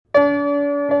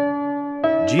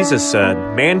Jesus said,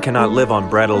 "Man cannot live on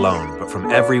bread alone, but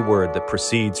from every word that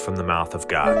proceeds from the mouth of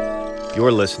God."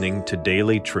 You're listening to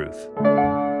Daily Truth.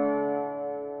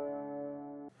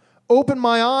 Open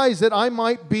my eyes that I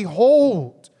might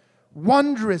behold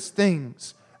wondrous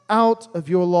things out of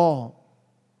your law.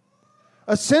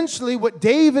 Essentially, what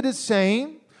David is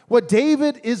saying, what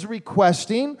David is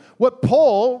requesting, what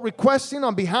Paul requesting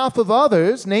on behalf of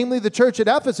others, namely the church at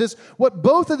Ephesus, what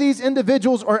both of these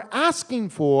individuals are asking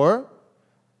for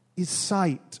is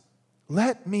sight.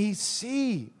 Let me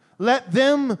see. Let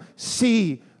them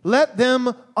see. Let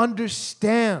them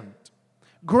understand.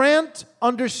 Grant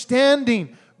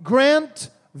understanding. Grant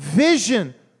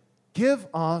vision. Give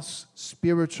us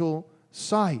spiritual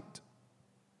sight.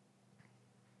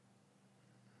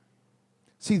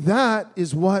 See, that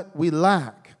is what we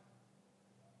lack.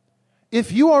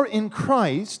 If you are in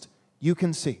Christ, you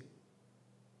can see.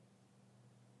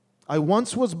 I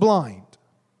once was blind,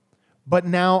 but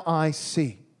now I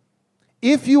see.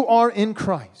 If you are in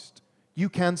Christ, you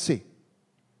can see.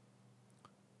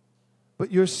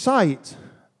 But your sight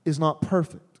is not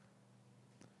perfect.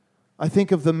 I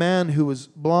think of the man who was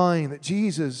blind that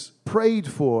Jesus prayed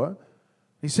for.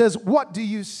 He says, "What do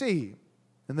you see?"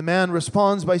 And the man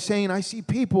responds by saying, "I see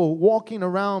people walking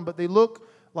around, but they look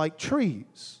like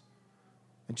trees."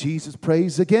 And Jesus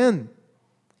prays again,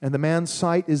 and the man's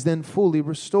sight is then fully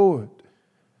restored.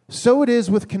 So it is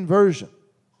with conversion.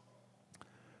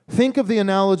 Think of the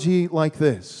analogy like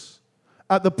this.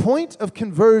 At the point of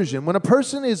conversion, when a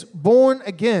person is born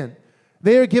again,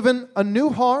 they are given a new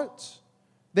heart.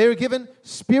 They are given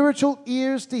spiritual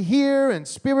ears to hear and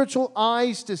spiritual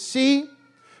eyes to see.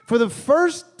 For the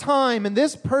first time in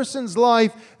this person's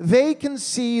life, they can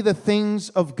see the things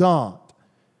of God.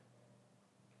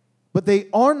 But they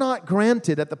are not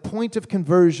granted at the point of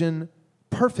conversion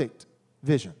perfect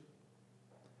vision.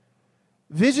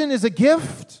 Vision is a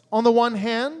gift on the one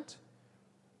hand,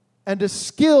 and a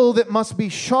skill that must be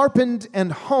sharpened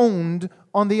and honed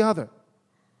on the other.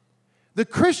 The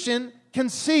Christian can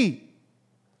see,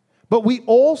 but we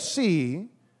all see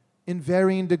in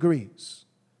varying degrees.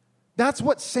 That's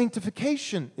what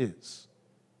sanctification is.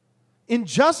 In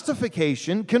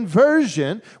justification,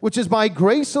 conversion, which is by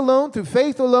grace alone, through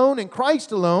faith alone, in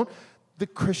Christ alone, the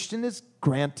Christian is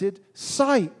granted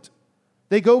sight.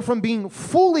 They go from being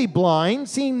fully blind,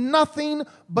 seeing nothing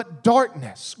but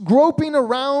darkness, groping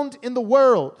around in the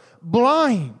world,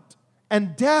 blind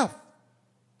and deaf.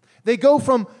 They go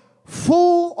from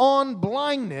full-on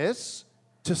blindness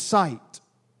to sight.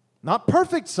 Not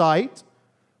perfect sight,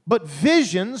 but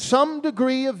vision, some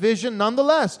degree of vision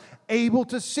nonetheless, able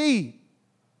to see.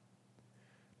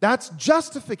 That's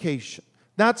justification.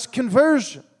 That's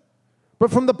conversion.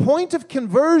 But from the point of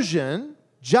conversion,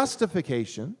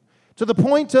 justification, to the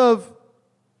point of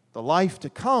the life to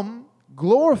come,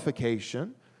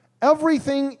 glorification,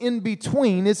 everything in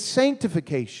between is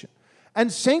sanctification.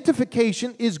 And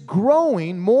sanctification is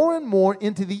growing more and more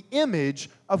into the image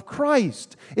of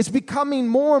Christ. It's becoming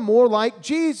more and more like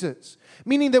Jesus,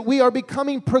 meaning that we are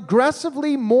becoming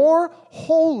progressively more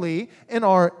holy in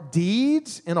our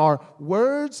deeds, in our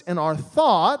words, in our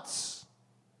thoughts.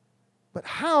 But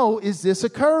how is this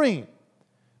occurring?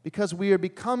 Because we are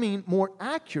becoming more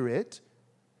accurate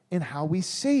in how we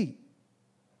see.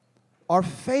 Our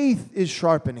faith is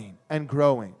sharpening and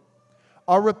growing.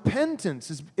 Our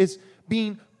repentance is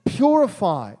being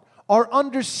purified. Our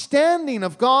understanding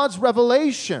of God's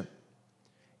revelation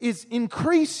is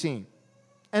increasing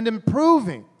and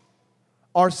improving.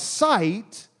 Our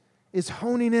sight is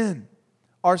honing in.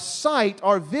 Our sight,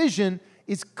 our vision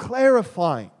is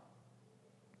clarifying.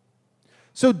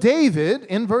 So David,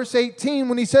 in verse 18,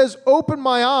 when he says, "Open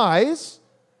my eyes,"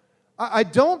 I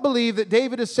don't believe that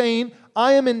David is saying,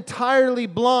 "I am entirely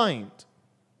blind."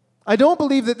 I don't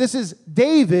believe that this is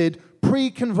David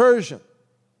pre-conversion.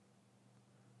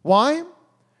 Why?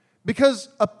 Because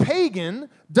a pagan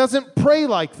doesn't pray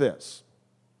like this.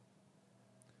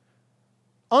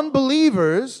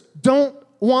 Unbelievers don't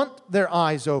want their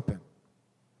eyes open.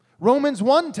 Romans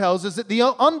 1 tells us that the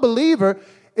unbeliever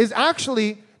is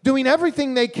actually doing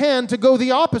everything they can to go the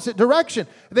opposite direction.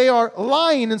 They are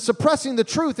lying and suppressing the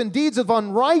truth in deeds of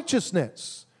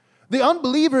unrighteousness. The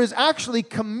unbeliever is actually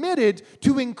committed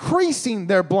to increasing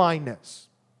their blindness.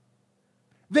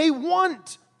 They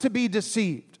want to be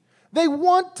deceived. They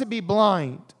want to be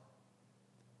blind.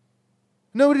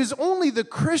 No, it is only the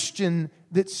Christian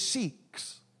that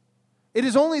seeks. It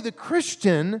is only the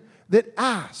Christian that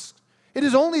asks. It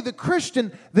is only the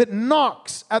Christian that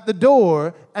knocks at the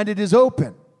door and it is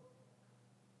open.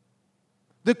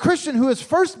 The Christian who has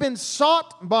first been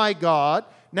sought by God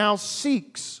now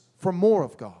seeks for more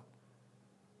of God.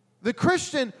 The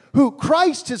Christian who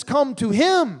Christ has come to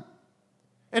him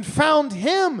and found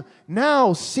him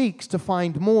now seeks to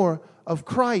find more of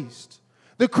Christ.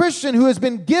 The Christian who has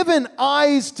been given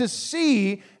eyes to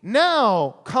see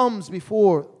now comes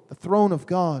before the throne of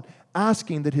God,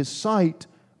 asking that his sight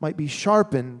might be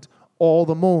sharpened all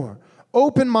the more.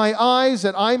 Open my eyes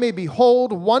that I may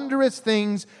behold wondrous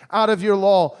things out of your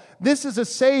law. This is a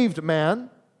saved man,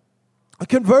 a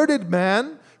converted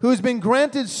man, who has been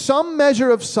granted some measure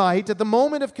of sight at the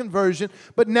moment of conversion,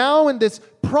 but now in this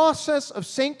process of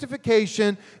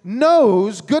sanctification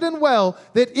knows good and well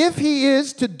that if he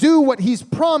is to do what he's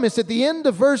promised at the end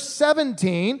of verse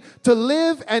 17, to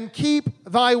live and keep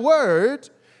thy word,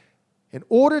 in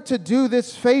order to do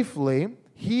this faithfully,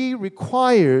 he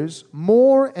requires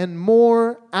more and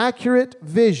more accurate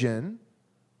vision,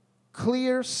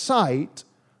 clear sight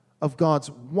of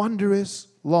God's wondrous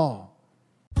law.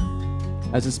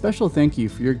 As a special thank you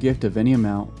for your gift of any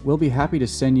amount, we'll be happy to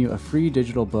send you a free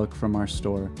digital book from our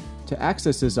store. To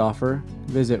access this offer,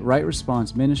 visit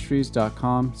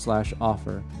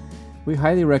rightresponseministries.com/offer. We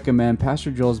highly recommend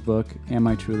Pastor Joel's book, Am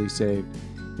I Truly Saved?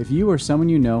 If you or someone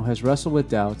you know has wrestled with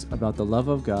doubts about the love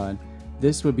of God,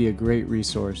 this would be a great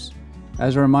resource.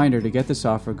 As a reminder, to get this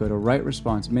offer, go to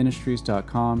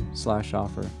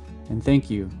rightresponseministries.com/offer. And thank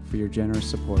you for your generous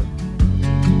support.